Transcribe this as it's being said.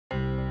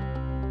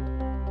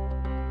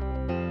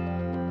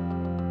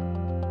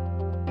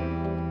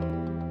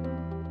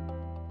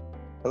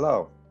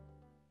Hello,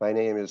 my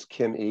name is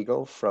Kim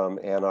Eagle from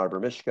Ann Arbor,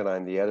 Michigan.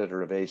 I'm the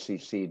editor of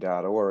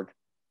ACC.org,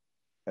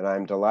 and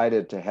I'm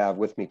delighted to have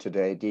with me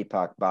today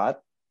Deepak Bhatt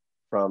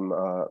from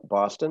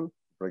Boston,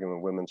 Brigham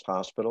and Women's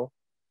Hospital.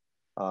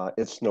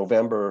 It's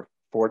November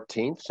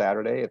 14th,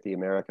 Saturday, at the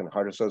American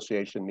Heart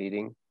Association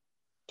meeting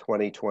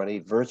 2020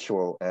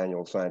 virtual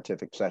annual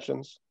scientific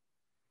sessions.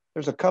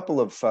 There's a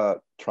couple of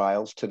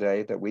trials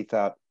today that we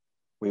thought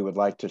we would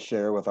like to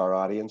share with our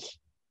audience.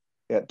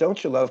 Yeah,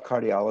 don't you love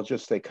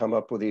cardiologists? They come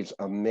up with these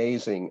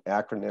amazing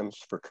acronyms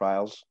for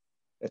trials.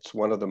 It's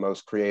one of the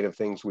most creative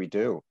things we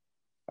do.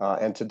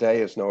 And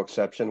today is no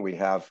exception. We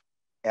have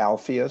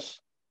Alpheus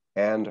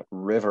and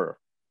River,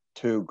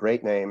 two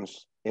great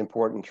names,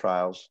 important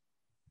trials.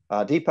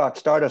 Deepak,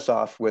 start us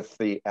off with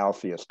the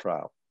Alpheus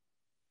trial.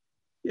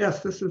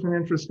 Yes, this is an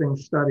interesting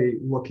study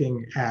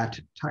looking at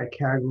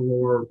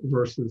ticagrelor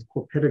versus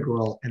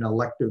clopidogrel in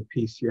elective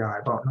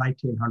PCI, about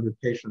 1,900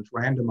 patients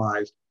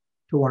randomized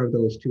to one of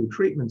those two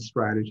treatment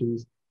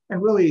strategies,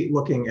 and really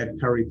looking at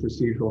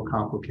peri-procedural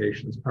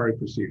complications,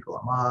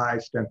 peri-procedural MI,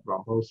 stent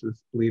thrombosis,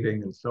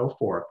 bleeding, and so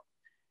forth.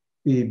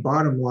 The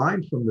bottom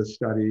line from this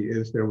study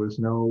is there was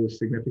no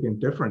significant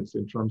difference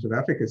in terms of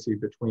efficacy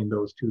between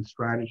those two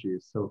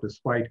strategies. So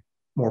despite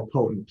more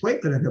potent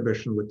platelet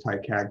inhibition with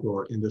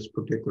ticagrelor in this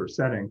particular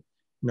setting,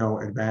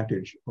 no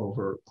advantage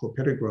over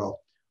clopidogrel,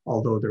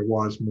 although there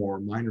was more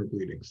minor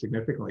bleeding,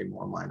 significantly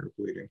more minor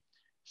bleeding.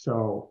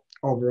 So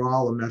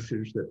overall, a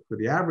message that for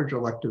the average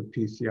elective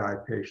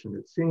PCI patient,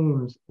 it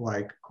seems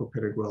like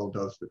clopidogrel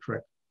does the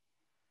trick.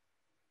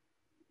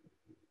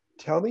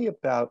 Tell me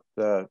about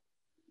there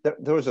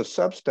was a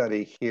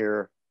sub-study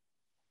here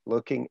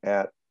looking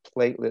at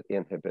platelet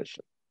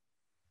inhibition.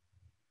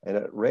 And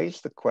it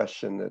raised the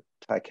question that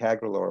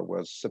ticagrelor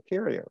was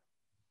superior.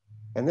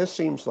 And this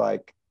seems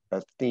like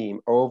a theme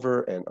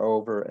over and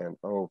over and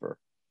over.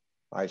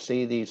 I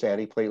see these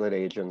antiplatelet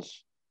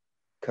agents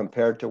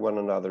compared to one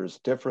another's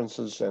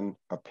differences in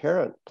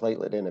apparent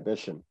platelet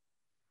inhibition,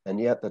 and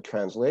yet the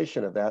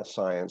translation of that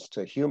science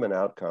to human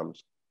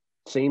outcomes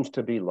seems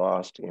to be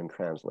lost in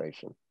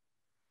translation.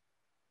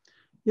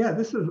 Yeah,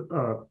 this is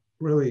a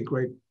really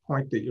great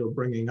point that you're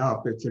bringing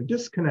up. It's a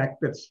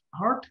disconnect that's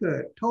hard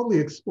to totally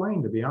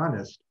explain, to be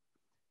honest.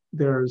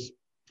 There's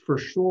for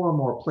sure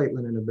more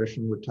platelet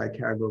inhibition with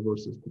ticagrelor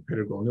versus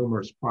clopidogrel.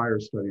 Numerous prior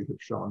studies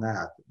have shown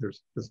that.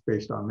 There's just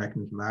based on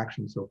mechanism of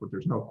action and so forth.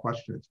 There's no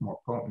question it's more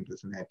potent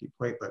as an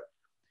antiplatelet.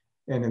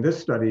 And in this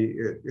study,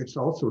 it's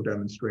also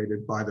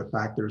demonstrated by the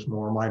fact there's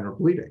more minor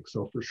bleeding.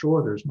 So for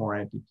sure, there's more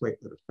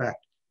antiplatelet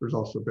effect. There's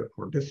also a bit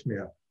more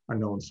dyspnea, a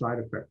known side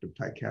effect of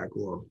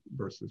ticagrelor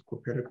versus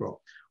clopidogrel.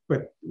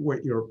 But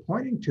what you're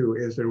pointing to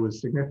is there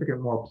was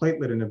significant more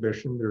platelet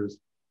inhibition. There's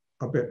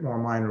a bit more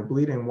minor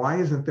bleeding.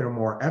 Why isn't there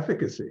more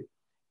efficacy?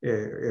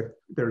 If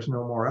there's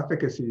no more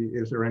efficacy,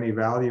 is there any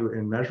value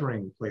in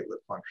measuring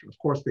platelet function? Of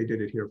course, they did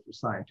it here for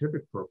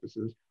scientific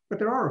purposes, but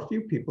there are a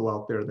few people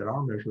out there that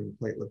are measuring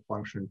platelet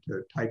function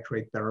to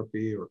titrate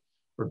therapy or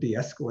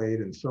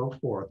de-escalate and so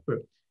forth. But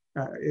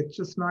it's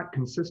just not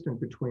consistent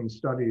between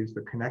studies,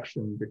 the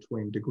connection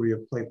between degree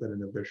of platelet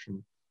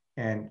inhibition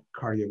and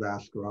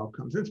cardiovascular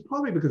outcomes. It's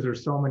probably because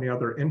there's so many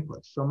other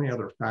inputs, so many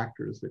other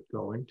factors that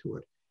go into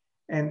it.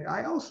 And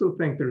I also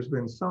think there's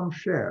been some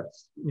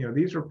shifts.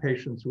 These are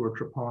patients who are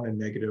troponin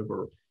negative,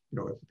 or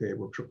if they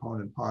were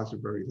troponin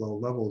positive, very low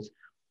levels.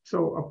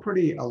 So a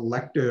pretty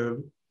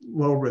elective,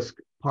 low risk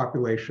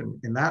population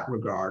in that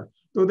regard.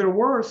 Though there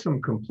were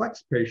some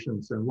complex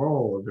patients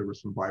enrolled, there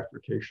was some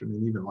bifurcation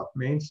and even left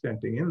main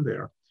stenting in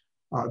there.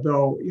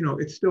 Though,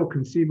 it's still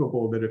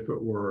conceivable that if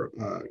it were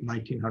a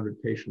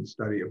 1,900 patient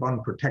study of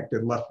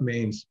unprotected left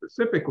main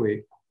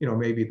specifically,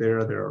 maybe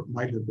there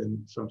might have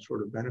been some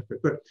sort of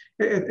benefit. But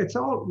it's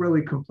all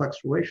really complex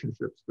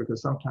relationships,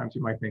 because sometimes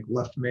you might think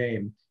left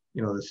main,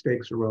 the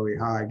stakes are really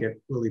high,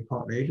 get really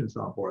potent agents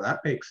on board.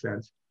 That makes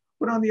sense.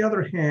 But on the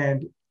other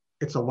hand,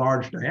 it's a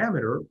large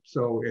diameter,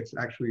 so it's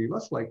actually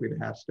less likely to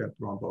have stent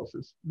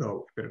thrombosis,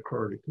 though if it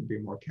occurred, it could be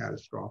more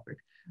catastrophic.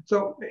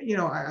 So,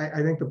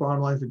 I think the bottom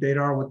line is the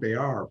data are what they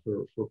are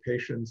for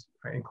patients,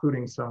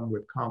 including some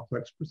with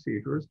complex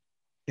procedures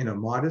in a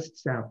modest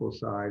sample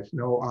size,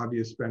 no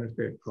obvious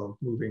benefit of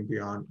moving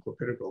beyond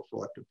clopidogrel for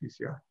elective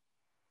PCI.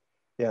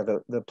 Yeah,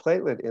 the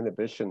platelet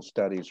inhibition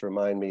studies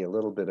remind me a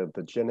little bit of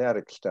the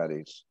genetic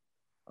studies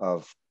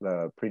of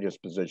the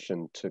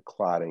predisposition to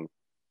clotting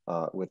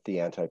with the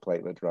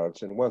antiplatelet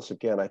drugs. And once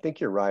again, I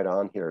think you're right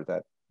on here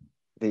that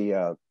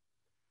the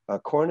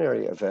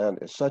coronary event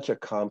is such a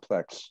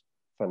complex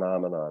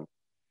phenomenon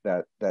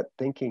that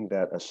thinking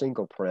that a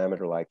single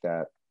parameter like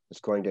that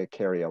is going to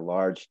carry a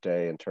large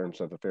day in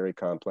terms of a very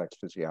complex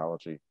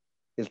physiology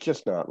is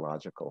just not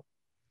logical.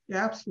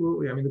 Yeah,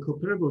 absolutely. I mean, the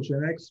clopidogrel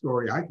genetic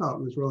story I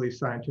thought was really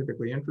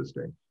scientifically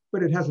interesting,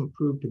 but it hasn't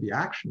proved to be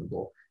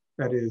actionable.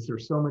 That is,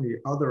 there's so many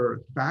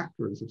other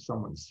factors, if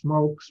someone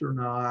smokes or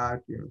not,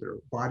 their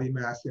body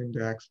mass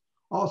index,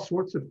 all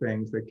sorts of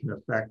things that can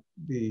affect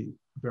the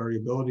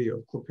variability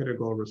of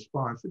clopidogrel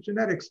response. The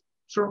genetics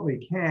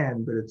certainly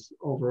can, but it's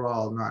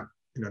overall not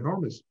an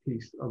enormous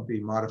piece of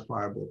the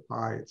modifiable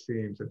pie, it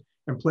seems, and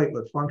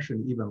platelet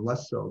function even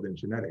less so than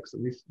genetics.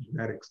 At least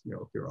genetics,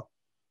 if you're a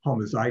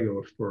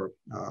homozygote for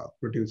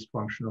reduced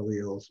functional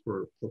alleles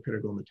for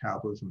clopidogrel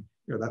metabolism,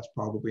 that's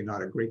probably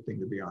not a great thing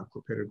to be on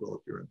clopidogrel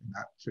if you're in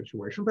that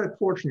situation. But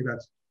fortunately,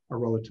 that's a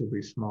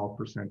relatively small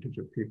percentage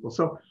of people.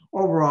 So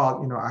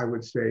overall, I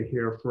would say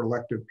here for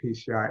elective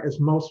PCI, as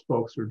most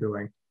folks are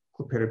doing,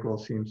 clopidogrel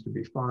seems to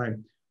be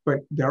fine.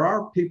 But there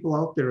are people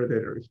out there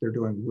that are, if they're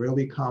doing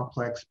really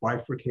complex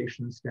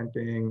bifurcation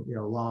stenting,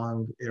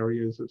 long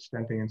areas of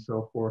stenting and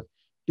so forth,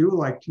 do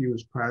like to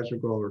use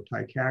prasugrel or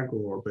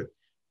ticagrelor, but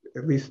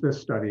at least this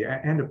study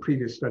and a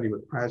previous study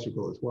with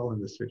prasugrel as well in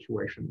this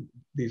situation,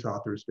 these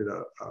authors did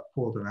a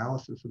pooled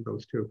analysis of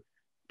those two,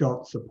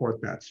 don't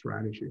support that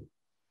strategy.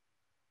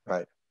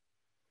 Right.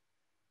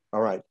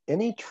 All right.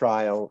 Any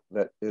trial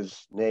that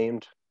is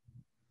named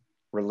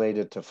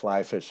related to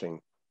fly fishing,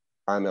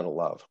 I'm in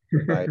love,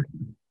 right?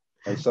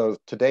 And so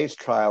today's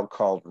trial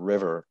called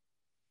River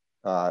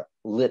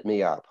lit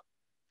me up.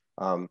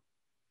 And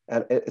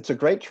it's a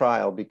great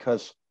trial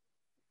because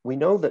we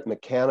know that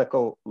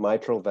mechanical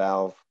mitral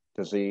valve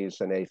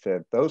disease and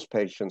AFib, those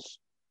patients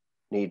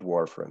need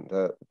warfarin.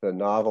 The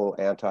novel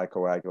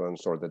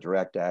anticoagulants or the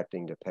direct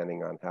acting,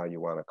 depending on how you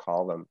want to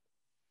call them,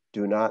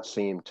 do not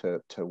seem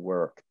to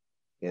work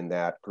in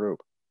that group.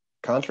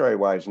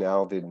 Contrary-wise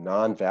now, the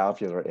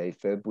non-valvular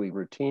AFib, we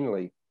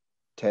routinely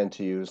tend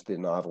to use the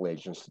novel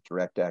agents, the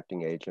direct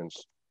acting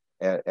agents,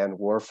 and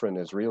warfarin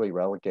is really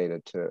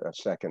relegated to a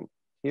second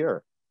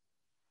tier.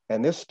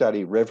 And this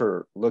study,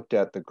 River, looked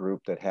at the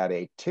group that had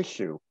a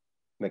tissue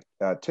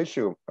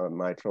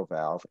mitral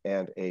valve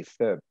and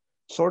AFib,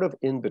 sort of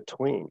in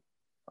between.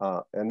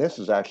 And this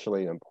is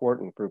actually an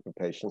important group of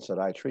patients that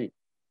I treat.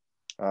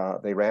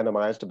 They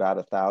randomized about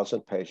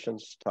 1,000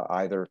 patients to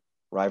either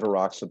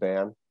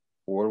rivaroxaban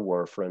or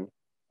warfarin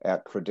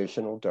at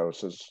traditional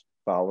doses,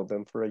 followed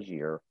them for a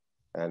year,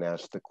 and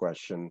asked the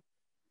question,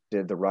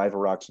 did the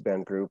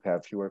rivaroxaban group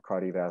have fewer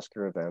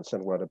cardiovascular events,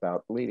 and what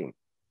about bleeding?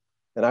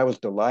 And I was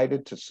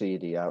delighted to see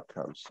the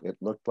outcomes. It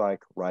looked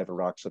like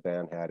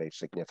rivaroxaban had a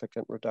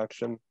significant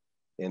reduction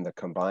in the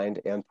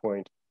combined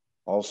endpoint,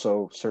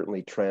 also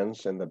certainly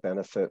trends in the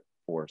benefit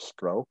for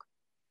stroke,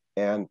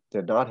 and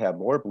did not have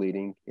more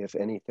bleeding, if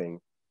anything,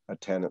 a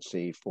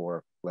tendency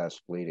for less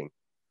bleeding.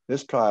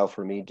 This trial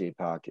for me,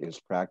 Deepak, is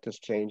practice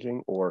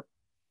changing, or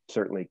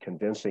certainly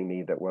convincing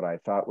me that what I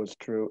thought was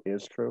true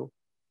is true.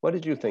 What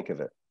did you think of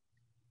it?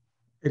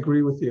 I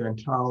agree with you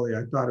entirely.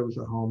 I thought it was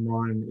a home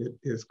run. It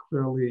is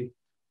clearly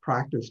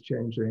practice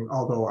changing,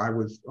 although I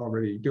was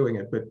already doing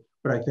it. But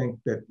I think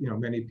that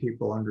many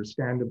people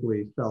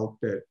understandably felt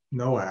that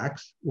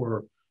NOACs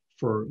were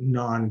for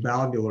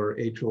non-valvular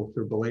atrial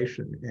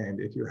fibrillation. And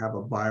if you have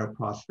a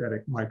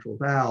bioprosthetic mitral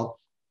valve,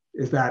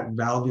 is that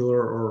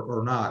valvular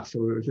or not?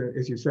 So it was,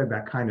 as you said,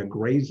 that kind of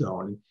gray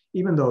zone.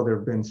 Even though there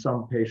have been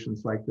some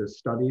patients like this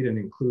studied and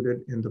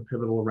included in the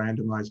pivotal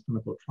randomized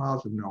clinical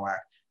trials of NOAC,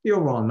 the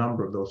overall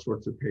number of those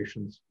sorts of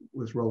patients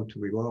was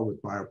relatively low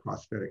with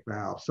bioprosthetic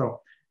valves. So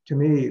to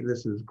me,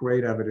 this is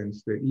great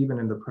evidence that even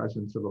in the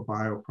presence of a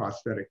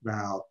bioprosthetic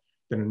valve,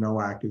 then a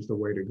NOAC is the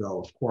way to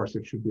go. Of course,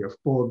 it should be a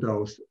full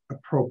dose,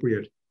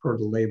 appropriate per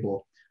the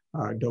label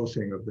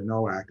dosing of the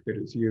NOAC that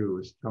is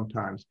used.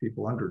 Sometimes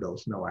people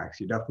underdose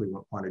NOACs. You definitely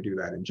wouldn't want to do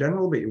that in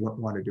general, but you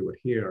wouldn't want to do it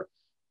here.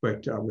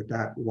 But with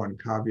that one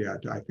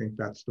caveat, I think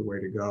that's the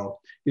way to go.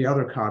 The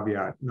other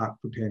caveat, not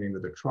pertaining to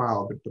the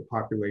trial, but the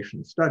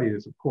population studied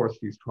is, of course,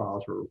 these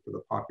trials are for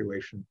the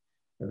population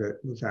that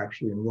was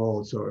actually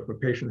enrolled. So if a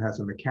patient has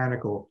a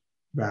mechanical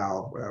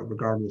valve,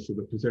 regardless of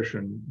the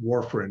position,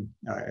 warfarin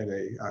at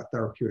a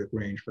therapeutic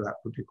range for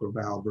that particular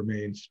valve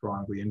remains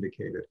strongly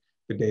indicated.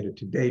 The data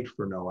to date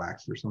for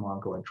NOACs, there's some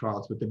ongoing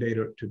trials, but the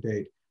data to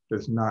date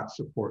does not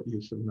support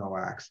use of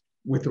NOACs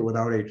with or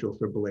without atrial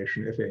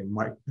fibrillation if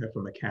a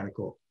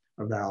mechanical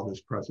valve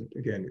is present.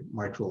 Again,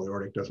 mitral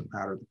aortic doesn't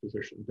matter the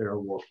position there,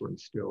 warfarin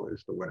still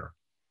is the winner.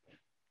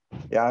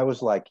 Yeah, I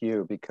was like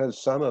you,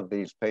 because some of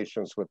these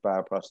patients with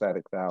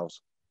bioprosthetic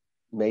valves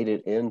made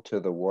it into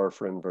the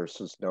warfarin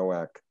versus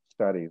NOAC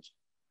studies.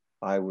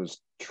 I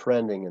was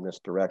trending in this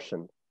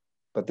direction.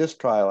 But this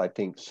trial, I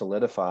think,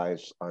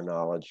 solidifies our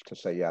knowledge to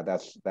say, yeah,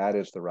 that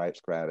is the right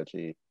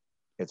strategy.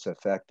 It's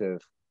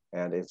effective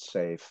and it's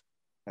safe,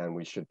 and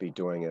we should be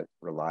doing it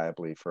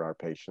reliably for our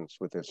patients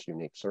with this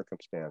unique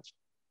circumstance.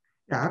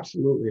 Yeah,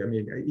 absolutely. I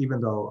mean,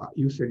 even though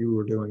you said you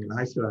were doing it and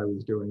I said I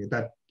was doing it,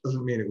 that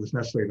doesn't mean it was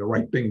necessarily the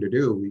right thing to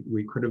do.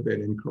 We could have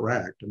been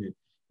incorrect. I mean,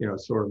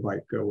 sort of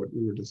like what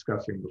we were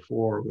discussing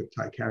before with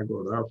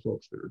ticagrelor, there are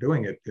folks that are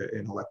doing it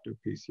in elective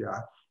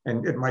PCI,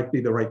 and it might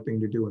be the right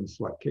thing to do in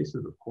select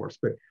cases, of course,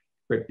 but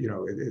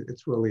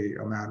it's really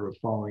a matter of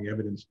following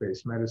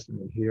evidence-based medicine.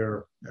 And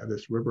here,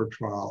 this River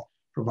trial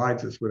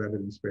provides us with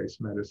evidence-based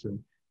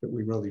medicine that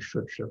we really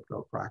should shift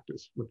our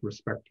practice with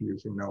respect to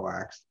using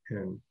NOACs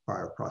in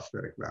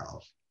bioprosthetic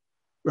valves.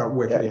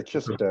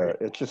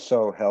 It's just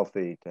so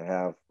healthy to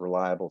have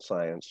reliable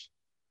science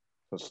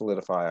to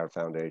solidify our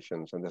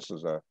foundations. And this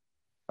is a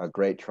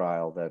great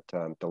trial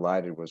that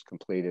delighted was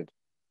completed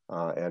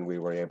and we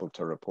were able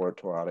to report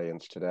to our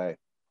audience today.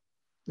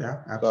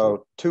 Yeah, absolutely.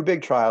 So 2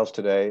 big trials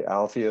today,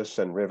 Alpheus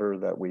and River,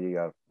 that we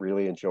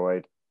really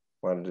enjoyed,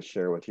 wanted to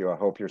share with you. I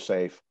hope you're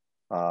safe.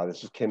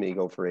 This is Kim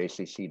Eagle for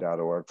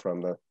ACC.org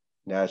from the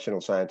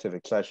National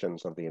Scientific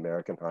Sessions of the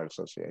American Heart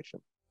Association.